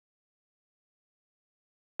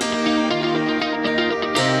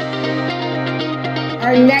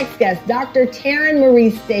Our next guest, Dr. Taryn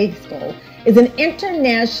Marie Stastel, is an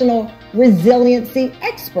international resiliency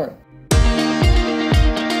expert.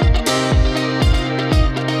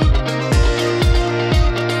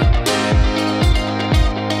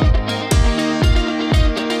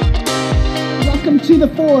 Welcome to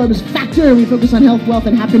the Forbes Factor. We focus on health, wealth,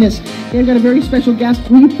 and happiness. They've got a very special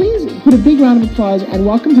guest. Will you please put a big round of applause and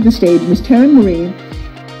welcome to the stage Ms. Taryn Marie.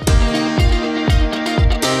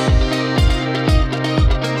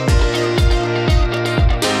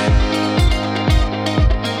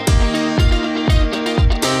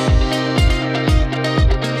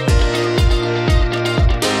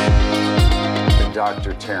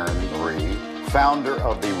 Dr. Taryn Marie, founder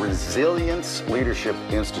of the Resilience Leadership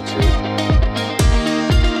Institute.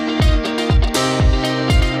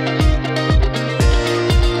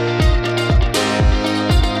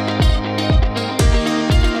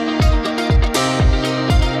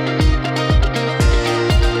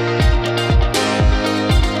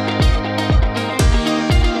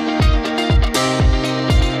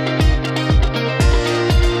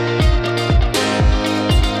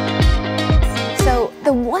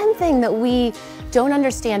 That we don't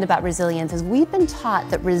understand about resilience is we've been taught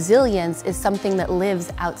that resilience is something that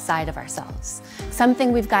lives outside of ourselves,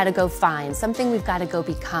 something we've got to go find, something we've got to go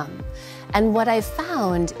become. And what I've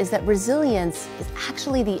found is that resilience is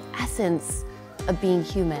actually the essence of being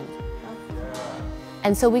human.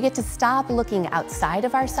 And so we get to stop looking outside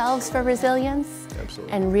of ourselves for resilience.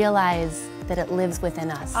 Absolutely. And realize that it lives within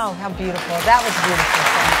us. Oh, how beautiful. That was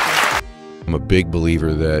beautiful. Thank you. I'm a big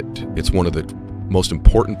believer that it's one of the most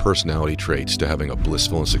important personality traits to having a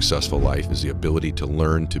blissful and successful life is the ability to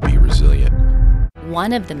learn to be resilient.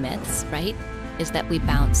 One of the myths, right, is that we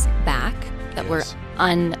bounce back, that we're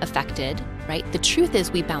unaffected, right? The truth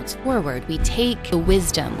is we bounce forward. We take the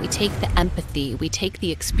wisdom, we take the empathy, we take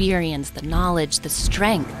the experience, the knowledge, the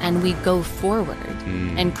strength, and we go forward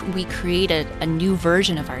and we create a new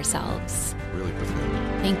version of ourselves. Really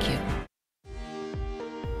profound. Thank you.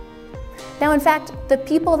 Now, in fact, the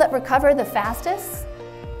people that recover the fastest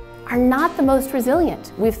are not the most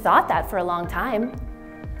resilient. We've thought that for a long time.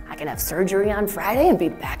 I can have surgery on Friday and be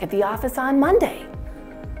back at the office on Monday.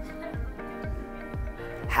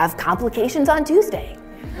 Have complications on Tuesday.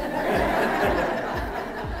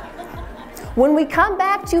 When we come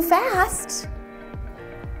back too fast,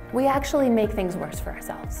 we actually make things worse for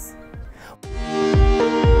ourselves.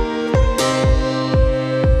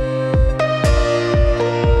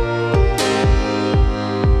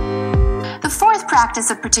 The fourth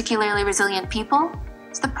practice of particularly resilient people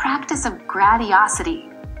is the practice of gratiosity.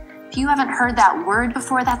 If you haven't heard that word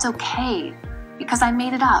before, that's okay, because I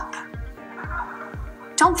made it up.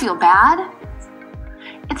 Don't feel bad.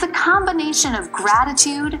 It's a combination of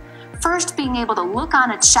gratitude, first being able to look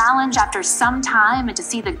on a challenge after some time and to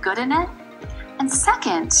see the good in it, and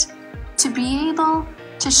second, to be able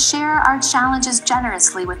to share our challenges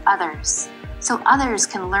generously with others, so others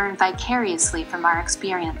can learn vicariously from our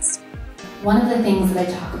experience. One of the things that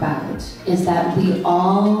I talk about is that we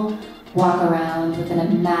all walk around with an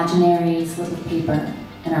imaginary slip of paper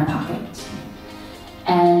in our pocket.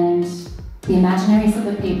 And the imaginary slip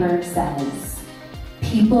of paper says,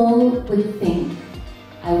 people would think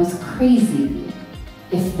I was crazy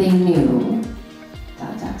if they knew, ...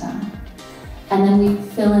 And then we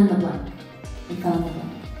fill in the blank. We fill in the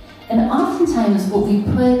blank. And oftentimes what we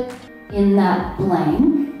put in that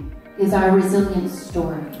blank is our resilience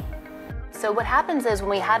story. So what happens is when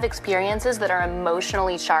we have experiences that are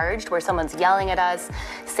emotionally charged, where someone's yelling at us,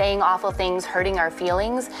 saying awful things, hurting our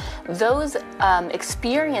feelings, those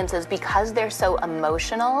experiences, because they're so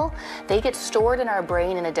emotional, they get stored in our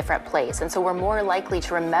brain in a different place. And so we're more likely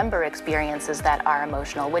to remember experiences that are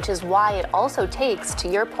emotional, which is why it also takes, to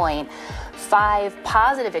your point, 5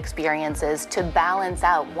 positive experiences to balance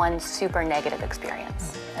out one super negative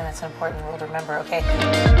experience. And that's an important rule to remember, okay?